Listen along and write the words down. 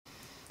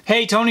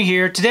Hey, Tony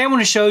here. Today I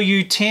want to show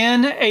you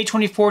 10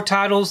 A24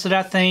 titles that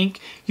I think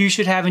you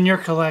should have in your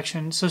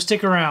collection, so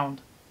stick around.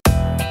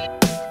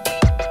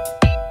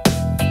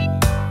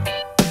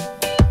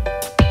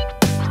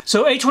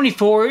 So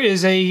A24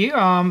 is a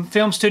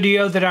film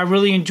studio that I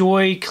really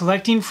enjoy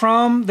collecting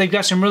from. They've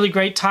got some really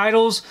great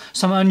titles,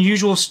 some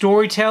unusual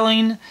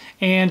storytelling,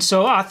 and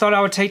so I thought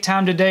I would take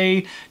time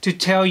today to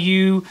tell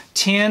you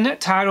 10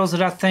 titles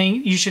that I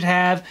think you should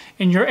have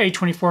in your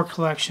A24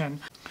 collection.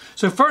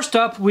 So first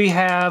up we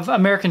have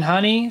American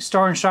Honey,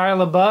 starring Shia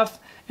LaBeouf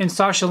and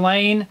Sasha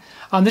Lane.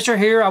 This right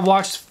here I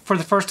watched for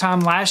the first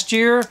time last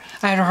year.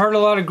 I had heard a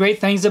lot of great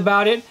things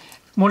about it.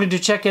 Wanted to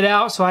check it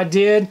out, so I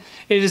did.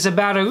 It is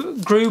about a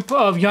group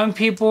of young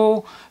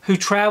people who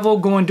travel,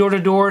 going door to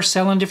door,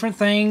 selling different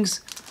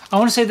things. I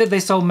want to say that they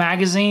sold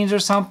magazines or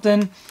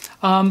something.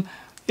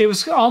 It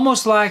was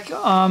almost like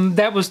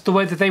that was the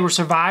way that they were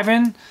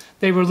surviving.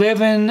 They were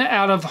living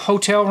out of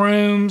hotel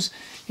rooms,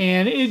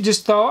 and I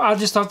just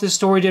thought this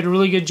story did a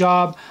really good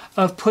job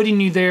of putting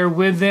you there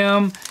with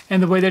them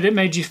and the way that it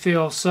made you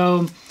feel.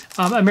 So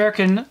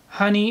American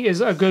Honey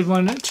is a good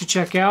one to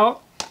check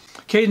out.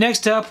 Okay,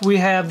 next up we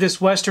have this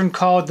Western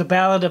called The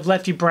Ballad of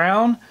Lefty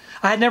Brown.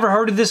 I had never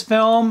heard of this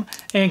film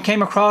and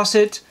came across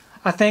it,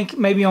 I think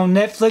maybe on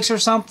Netflix or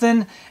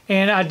something,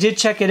 and I did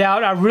check it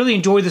out. I really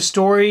enjoyed the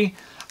story.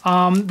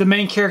 The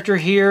main character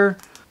here,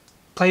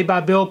 played by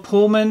Bill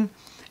Pullman,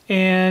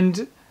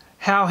 and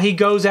how he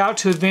goes out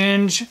to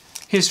avenge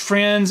his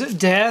friend's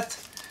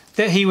death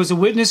that he was a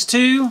witness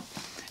to.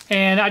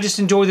 And I just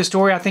enjoyed the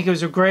story. I think it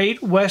was a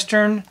great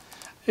Western.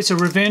 It's a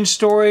revenge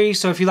story,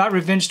 so if you like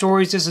revenge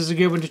stories, this is a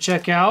good one to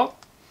check out.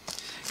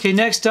 Okay,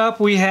 next up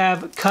we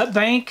have Cut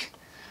Bank,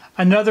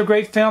 another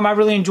great film. I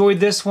really enjoyed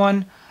this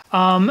one.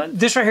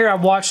 This right here I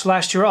watched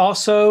last year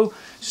also,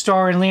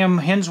 starring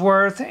Liam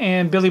Hemsworth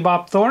and Billy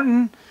Bob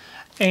Thornton.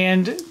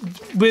 And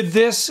with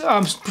this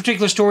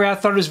particular story, I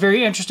thought it was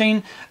very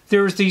interesting.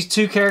 There was these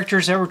two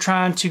characters that were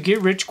trying to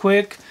get rich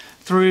quick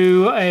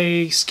through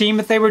a scheme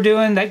that they were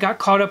doing that got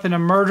caught up in a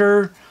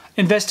murder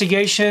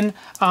investigation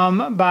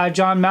by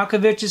John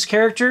Malkovich's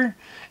character,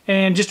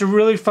 and just a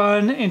really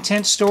fun,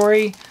 intense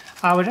story.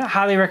 I would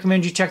highly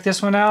recommend you check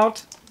this one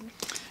out.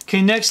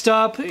 Okay, next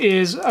up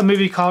is a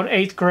movie called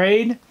 8th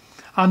Grade.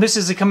 This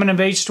is a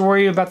coming-of-age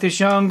story about this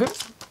young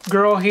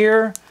girl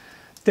here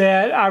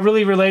that I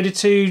really related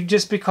to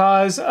just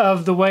because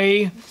of the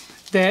way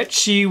that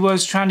she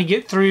was trying to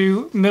get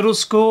through middle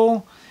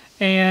school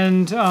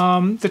and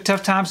the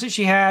tough times that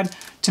she had.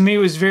 To me, it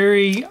was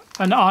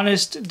an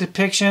honest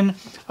depiction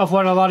of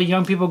what a lot of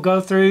young people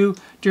go through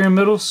during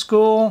middle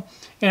school,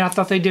 and I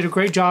thought they did a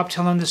great job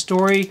telling the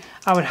story.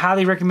 I would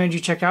highly recommend you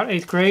check out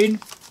 8th Grade.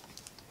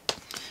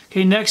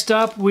 Okay, next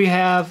up we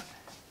have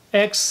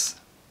Ex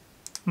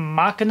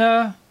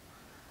Machina.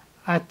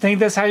 I think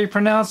that's how you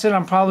pronounce it.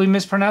 I'm probably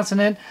mispronouncing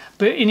it.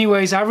 But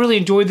anyways, I really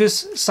enjoyed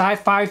this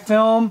sci-fi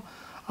film.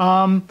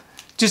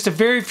 Just a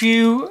very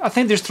few, I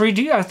think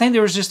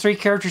there was just 3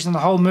 characters in the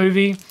whole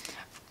movie.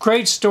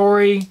 Great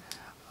story,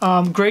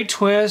 great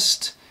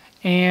twist,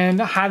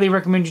 and I highly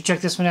recommend you check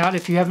this one out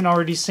if you haven't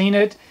already seen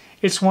it.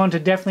 It's one to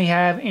definitely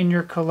have in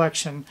your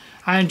collection.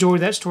 I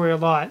enjoyed that story a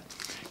lot.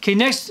 Okay,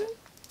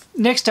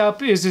 next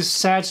up is this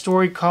sad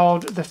story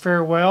called The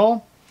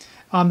Farewell.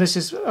 This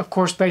is, of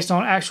course, based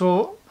on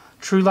actual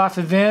true life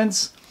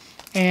events,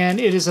 and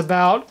it is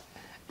about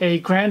a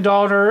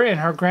granddaughter and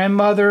her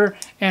grandmother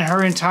and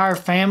her entire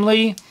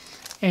family,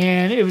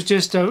 and it was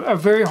just a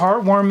very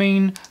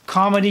heartwarming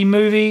comedy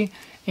movie,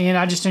 and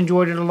I just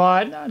enjoyed it a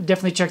lot.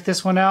 Definitely check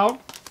this one out.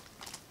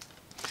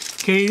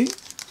 Okay,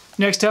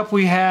 next up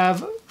we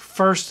have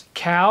First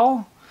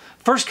Cow.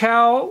 First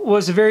Cow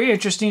was a very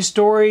interesting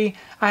story.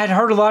 I had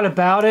heard a lot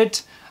about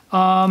it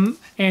and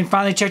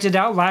finally checked it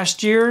out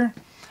last year.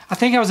 I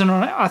think I was on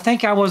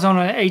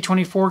an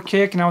A24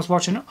 kick, and I was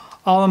watching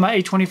all of my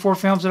A24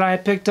 films that I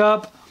had picked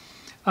up.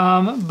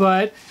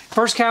 But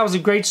First Cow was a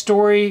great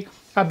story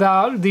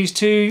about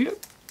this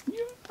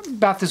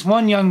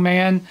one young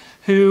man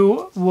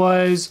who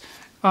was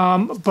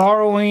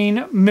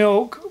borrowing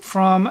milk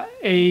from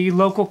a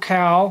local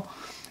cow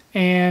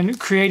and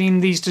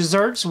creating these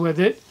desserts with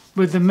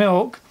the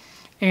milk.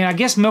 And I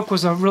guess milk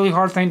was a really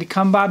hard thing to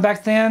come by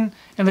back then,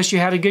 unless you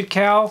had a good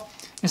cow.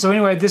 And so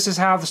anyway, this is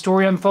how the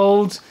story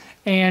unfolds,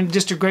 and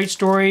just a great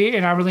story,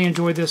 and I really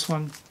enjoyed this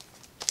one.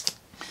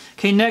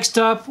 Okay, next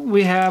up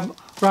we have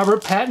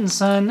Robert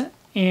Pattinson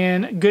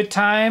in Good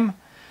Time.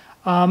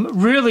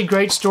 Really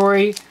great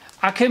story.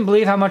 I couldn't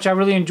believe how much I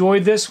really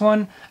enjoyed this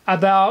one,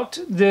 about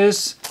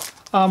this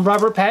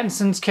Robert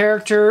Pattinson's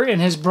character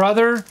and his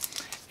brother,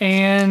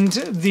 and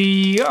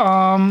the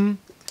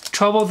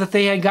trouble that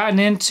they had gotten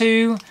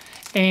into,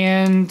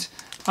 and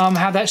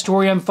how that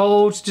story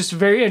unfolds. Just a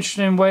very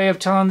interesting way of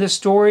telling this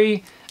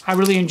story. I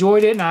really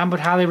enjoyed it, and I would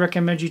highly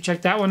recommend you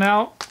check that one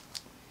out.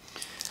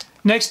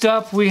 Next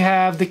up, we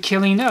have The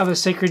Killing of a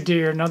Sacred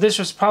Deer. Now, this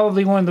was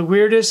probably one of the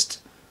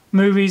weirdest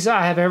movies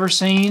I have ever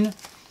seen.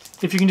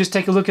 If you can just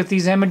take a look at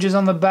these images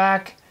on the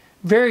back.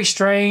 Very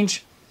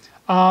strange.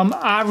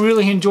 I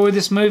really enjoyed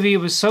this movie. It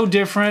was so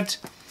different.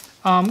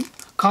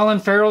 Colin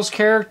Farrell's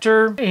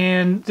character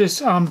and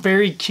this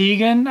Barry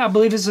Keoghan, I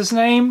believe is his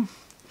name.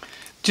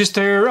 Just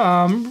their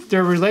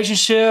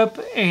relationship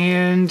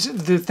and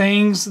the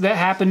things that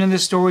happen in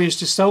this story is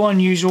just so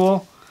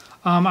unusual.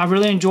 I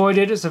really enjoyed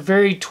it. It's a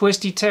very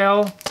twisty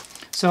tale,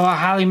 so I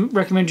highly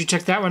recommend you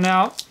check that one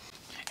out.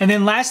 And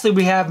then lastly,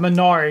 we have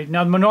Minari.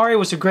 Now, Minari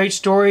was a great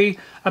story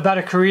about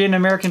a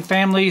Korean-American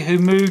family who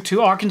moved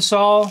to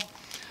Arkansas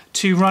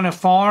to run a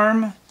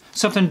farm,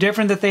 something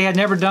different that they had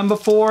never done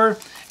before,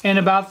 and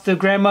about the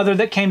grandmother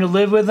that came to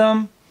live with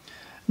them.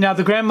 Now,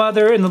 the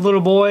grandmother and the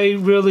little boy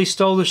really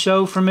stole the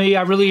show for me.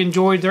 I really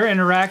enjoyed their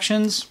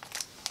interactions.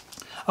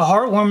 A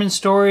heartwarming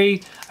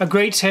story, a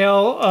great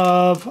tale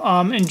of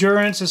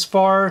endurance as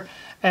far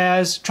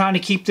as trying to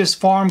keep this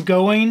farm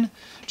going.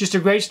 Just a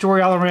great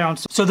story all around.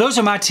 So those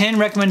are my 10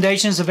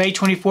 recommendations of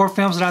A24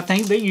 films that I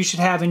think that you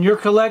should have in your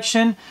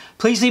collection.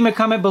 Please leave me a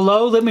comment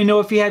below. Let me know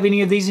if you have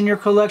any of these in your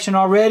collection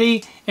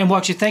already and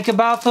what you think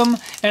about them.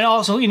 And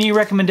also any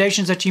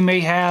recommendations that you may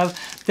have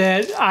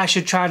that I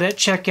should try to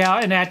check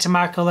out and add to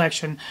my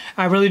collection.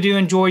 I really do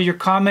enjoy your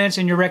comments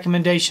and your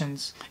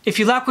recommendations. If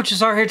you like what you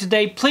saw here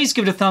today, please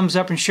give it a thumbs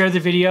up and share the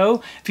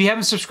video. If you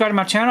haven't subscribed to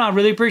my channel, I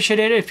really appreciate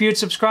it if you would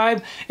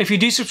subscribe. If you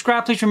do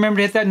subscribe, please remember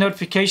to hit that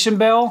notification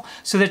bell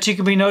so that you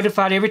can be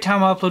notified every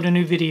time I upload a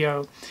new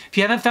video. If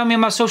you haven't found me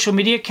on my social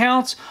media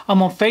accounts,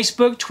 I'm on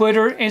Facebook,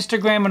 Twitter,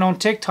 Instagram, and on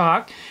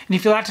TikTok. And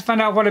if you'd like to find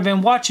out what I've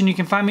been watching, you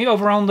can find me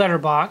over on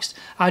Letterboxd.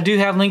 I do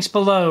have links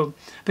below.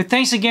 But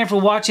thanks again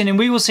for watching, and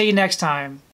we will see you next time.